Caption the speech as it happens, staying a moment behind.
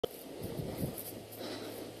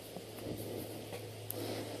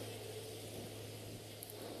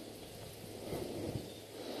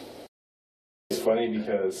funny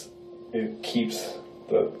because it keeps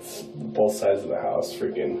both sides of the house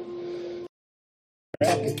freaking.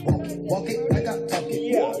 Walk it like I talk it.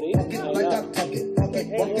 Yeah, Walk it like I talk it. Walk it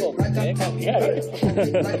like I talk it. Yeah,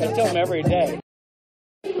 I tell him every day.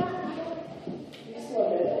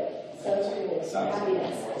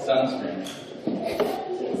 Sunscreen.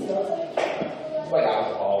 It's like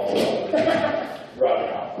alcohol. Rubbing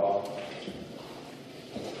alcohol.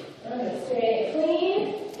 Stay clean.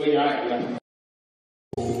 But you're not gonna.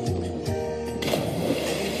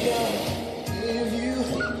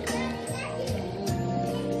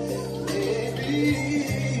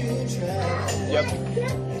 Yep.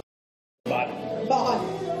 Bye.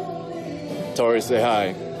 Tori, say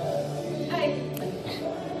hi. Hi.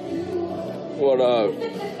 What up?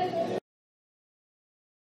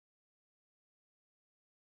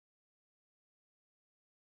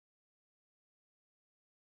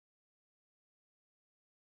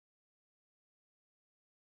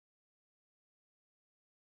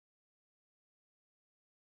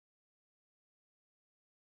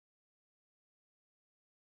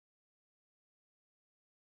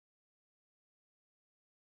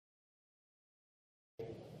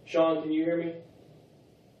 Sean, can you hear me?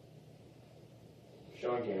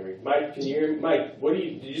 Sean can't hear me. Mike, can you hear me? Mike,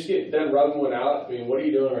 did you just get done rubbing one out? I mean, what are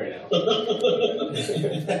you doing right now?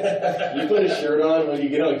 You put a shirt on when you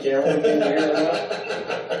get on camera? Can you hear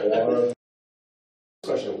that?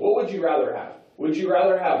 Question, what would you rather have? Would you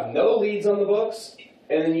rather have no leads on the books,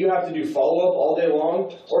 and then you have to do follow-up all day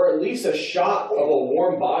long, or at least a shot of a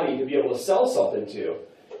warm body to be able to sell something to?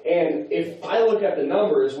 And if I look at the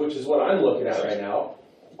numbers, which is what I'm looking at right now,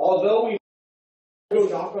 although we go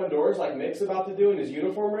knock on doors like Mick's about to do in his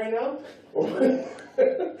uniform right now,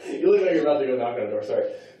 you look like you're about to go knock on a door, sorry.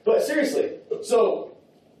 But seriously, so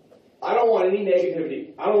I don't want any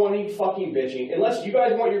negativity. I don't want any fucking bitching. Unless you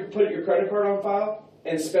guys want to put your credit card on file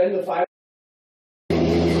and spend the $5.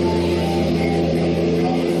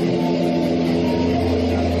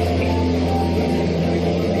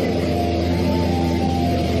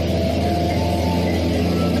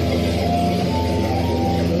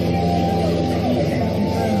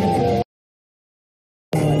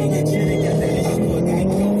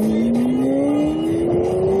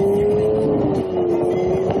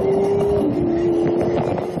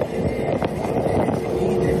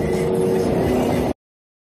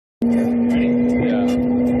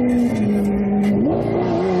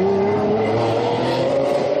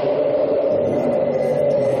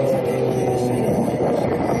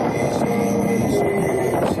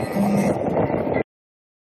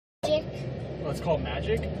 It's called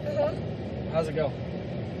Magic? Uh-huh. How's it go?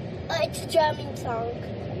 It's a drumming song.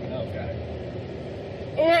 Oh, got it.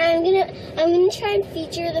 And I'm gonna try and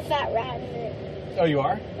feature the fat rat in it. Oh, you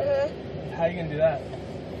are? Uh-huh. How are you going to do that?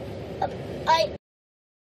 I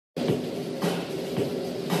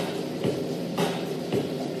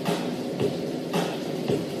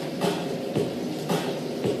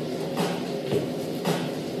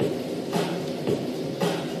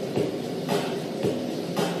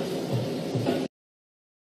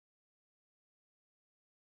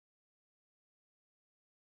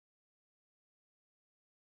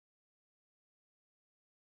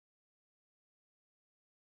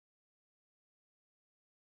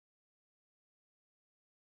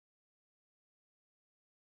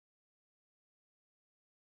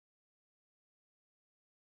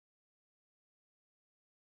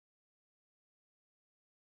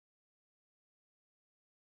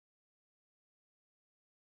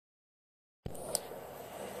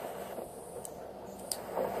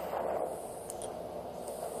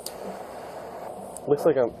Looks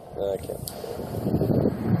like I'm. I can't.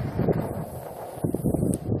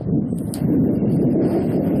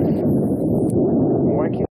 Why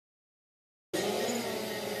can't?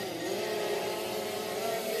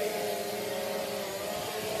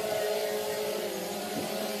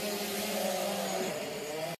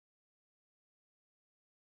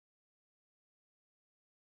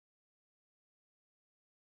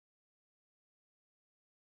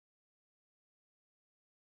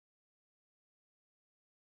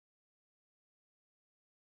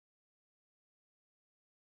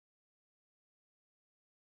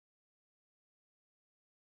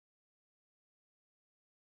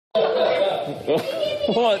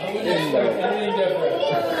 What? Anything different?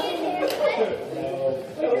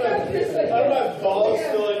 I don't have balls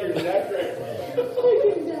still on your neck right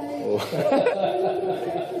now.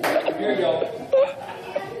 Here you go.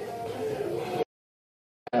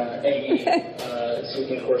 AE,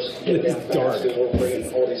 seeking course course, get down fast because we're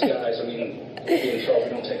bringing all these guys. I mean, we'll be in trouble if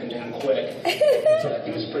we don't take them down quick. So I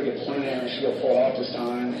think it's a pretty good plan. We should go pull it off this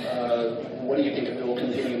time. What do you think, Abdul? Can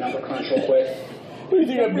you give me a number crunch real quick? What do you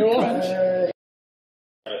think I'm doing?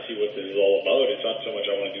 See what this is all about. It's not so much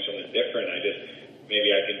I want to do something different. Maybe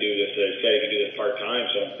I can do this. Say I can do this part time.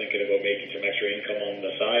 So I'm thinking about making some extra income on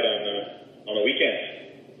the side on the weekends.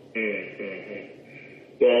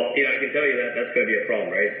 Well, I can tell you that that's going to be a problem,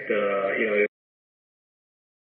 right?